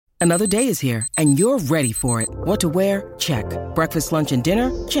Another day is here, and you're ready for it. What to wear? Check. Breakfast, lunch, and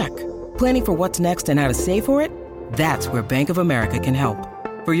dinner? Check. Planning for what's next and how to save for it? That's where Bank of America can help.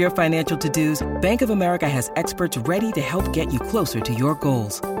 For your financial to-dos, Bank of America has experts ready to help get you closer to your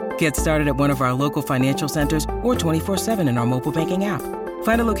goals. Get started at one of our local financial centers or 24/7 in our mobile banking app.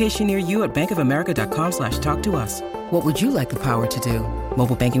 Find a location near you at bankofamerica.com/talktous. What would you like the power to do?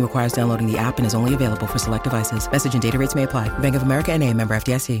 Mobile banking requires downloading the app and is only available for select devices. Message and data rates may apply. Bank of America NA, member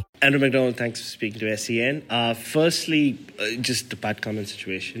FDIC. Andrew McDonald, thanks for speaking to SEN. Firstly, just the Pat Cummins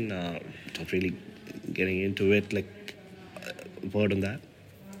situation, not really getting into it, word on that?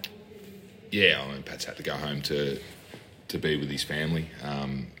 Yeah, I mean, Pat's had to go home to be with his family.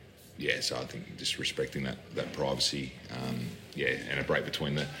 So I think just respecting that privacy, and a break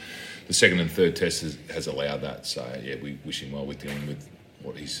between the second and third test has allowed that. So, we wish him well with dealing with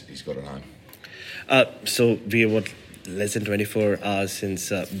what he's got at home. So we are, less than 24 hours since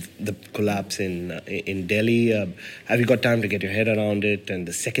the collapse in Delhi. Have you got time to get your head around it? And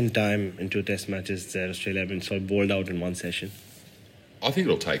the second time in 2 test matches that Australia have been sort of bowled out in one session? I think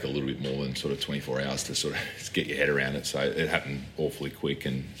it'll take a little bit more than sort of 24 hours to sort of get your head around it. So it happened awfully quick,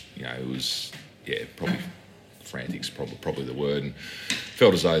 and it was probably frantic's probably the word, and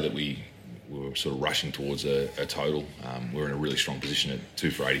felt as though that we were sort of rushing towards a total. We were in a really strong position at 2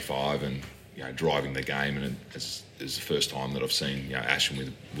 for 85, and driving the game, and it's the first time that I've seen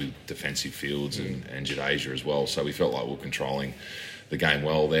Ashwin with defensive fields and Jadeja as well. So we felt like we were controlling the game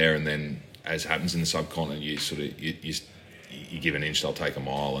well there, and then as happens in the subcontinent, you give an inch, they'll take a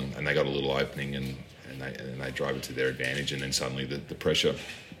mile, and they got a little opening, and they drove it to their advantage, and then suddenly the pressure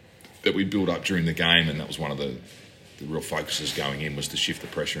that we built up during the game, and that was one of the real focuses going in, was to shift the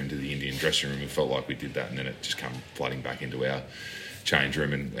pressure into the Indian dressing room. We felt like we did that, and then it just came flooding back into our change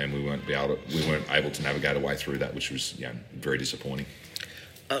room, and we weren't able to navigate our way through that, which was very disappointing.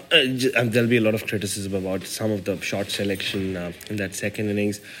 There'll be a lot of criticism about some of the shot selection in that second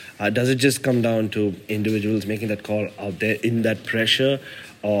innings. Does it just come down to individuals making that call out there in that pressure,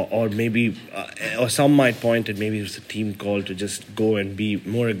 or maybe, or some might point at maybe it was a team call to just go and be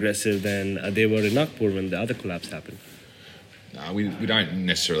more aggressive than they were in Nagpur when the other collapse happened? No, we don't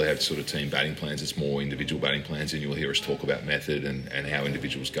necessarily have sort of team batting plans. It's more individual batting plans, and you'll hear us talk about method and how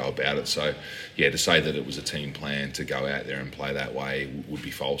individuals go about it. So, to say that it was a team plan to go out there and play that way would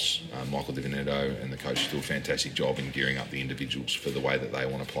be false. Michael Di Veneto and the coaches do a fantastic job in gearing up the individuals for the way that they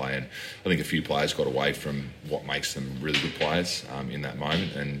want to play. And I think a few players got away from what makes them really good players in that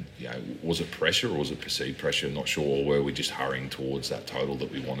moment. And, was it pressure or was it perceived pressure? I'm not sure. Or were we just hurrying towards that total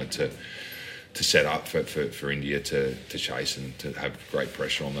that we wanted to set up for India to chase and to have great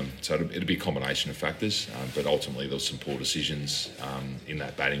pressure on them? So it'll be a combination of factors, but ultimately there was some poor decisions in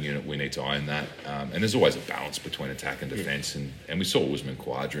that batting unit. We need to own that, and there's always a balance between attack and defence, and we saw Usman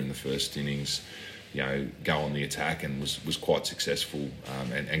Khawaja in the first innings go on the attack and was quite successful,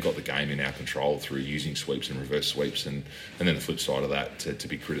 and got the game in our control through using sweeps and reverse sweeps, and then the flip side of that to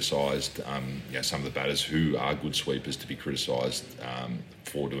be criticised, some of the batters who are good sweepers to be criticised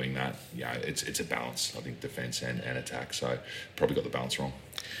for doing that. It's a balance, I think, defence and attack, so probably got the balance wrong.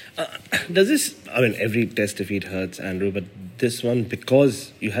 Does this, every test defeat hurts, Andrew, but this one,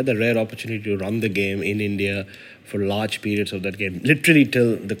 because you had the rare opportunity to run the game in India for large periods of that game, literally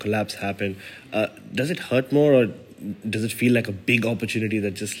till the collapse happened, does it hurt more, or does it feel like a big opportunity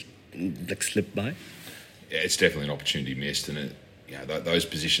that just slipped by? Yeah, it's definitely an opportunity missed, and those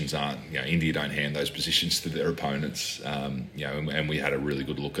positions aren't, India don't hand those positions to their opponents, and we had a really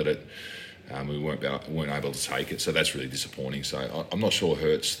good look at it. We weren't able to take it, so that's really disappointing. So I'm not sure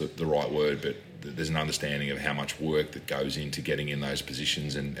hurt's the right word, but there's an understanding of how much work that goes into getting in those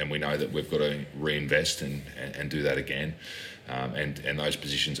positions, and we know that we've got to reinvest and do that again. And those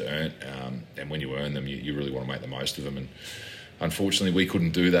positions earn, and when you earn them, you really want to make the most of them. And unfortunately, we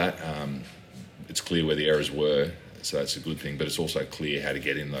couldn't do that. It's clear where the errors were, so that's a good thing, but it's also clear how to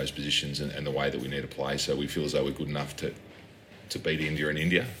get in those positions and the way that we need to play. So we feel as though we're good enough to beat India in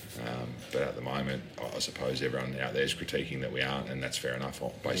India, but at the moment I suppose everyone out there is critiquing that we aren't, and that's fair enough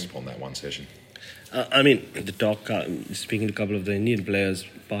based upon that one session. The talk, speaking to a couple of the Indian players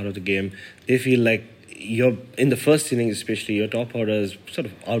part of the game, they feel like in the first innings especially, your top order has sort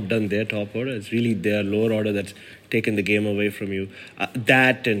of outdone their top order. It's really their lower order that's taken the game away from you.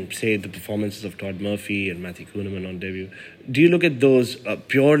 That and, say, the performances of Todd Murphy and Matthew Kuhneman on debut. Do you look at those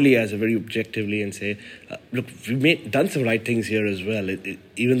purely as a very objectively and say, look, we've done some right things here as well.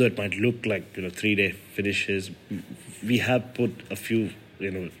 Even though it might look like 3-day finishes, we have put a few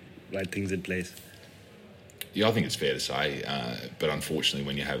right things in place. Yeah, I think it's fair to say, but unfortunately,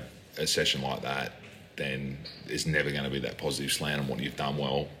 when you have a session like that, then there's never going to be that positive slant on what you've done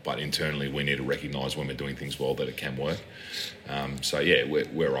well. But internally, we need to recognise when we're doing things well that it can work. So yeah,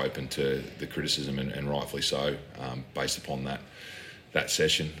 we're open to the criticism, and rightfully so, based upon that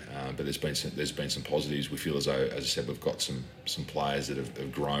session. But there's been some positives. We feel as though, as I said, we've got some players that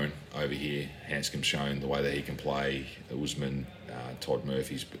have grown over here. Hanscom's shown the way that he can play. Usman, Todd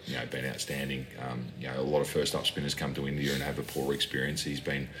Murphy's been outstanding. A lot of first up spinners come to India and have a poor experience. He's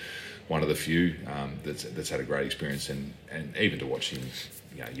been one of the few that's had a great experience, and even to watch him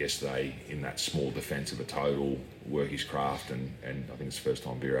yesterday in that small defence of a total, work his craft, and I think it's the first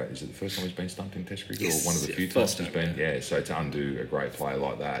time is it the first time he's been stumped in Test cricket, yes, or one of the few times he's been? Yeah, so to undo a great player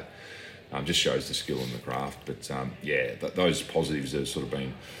like that just shows the skill and the craft. But those positives have sort of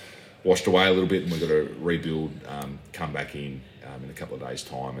been washed away a little bit, and we've got to rebuild, come back in a couple of days'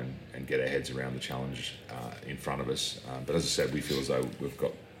 time and get our heads around the challenge in front of us. But as I said, we feel as though we've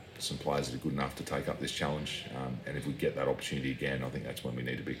got some players that are good enough to take up this challenge, and if we get that opportunity again, I think that's when we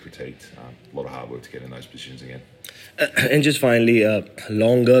need to be critiqued. A lot of hard work to get in those positions again. And just finally, a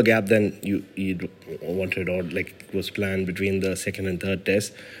longer gap than you wanted, or like was planned, between the second and third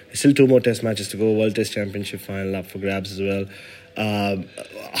test. There's still 2 more test matches to go. World Test Championship final up for grabs as well.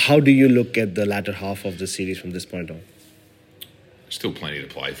 How do you look at the latter half of the series from this point on? Still plenty to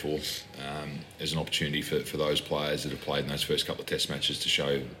play for. There's an opportunity for those players that have played in those first couple of test matches to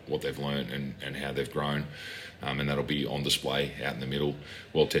show what they've learned and how they've grown. And that'll be on display out in the middle.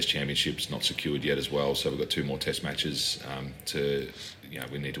 World Test Championship's not secured yet as well, so we've got 2 more test matches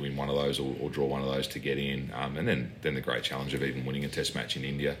we need to win one of those or draw one of those to get in. And then the great challenge of even winning a test match in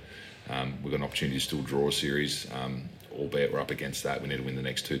India. We've got an opportunity to still draw a series, albeit we're up against that. We need to win the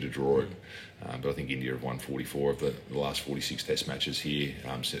next 2 to draw it. But I think India have won 44 of the last 46 test matches here.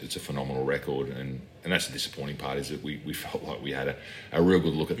 So it's a phenomenal record, and that's the disappointing part, is that we felt like we had a real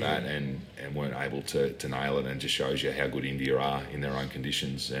good look at that and weren't able to nail it, and just shows you how good India are in their own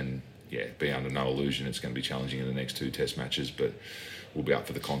conditions. And be under no illusion it's going to be challenging in the next 2 test matches, but we'll be up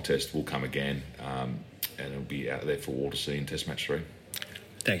for the contest. We'll come again, and it'll be out there for all to see in test match 3.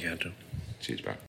 Thank you, Andrew. Cheers, bro.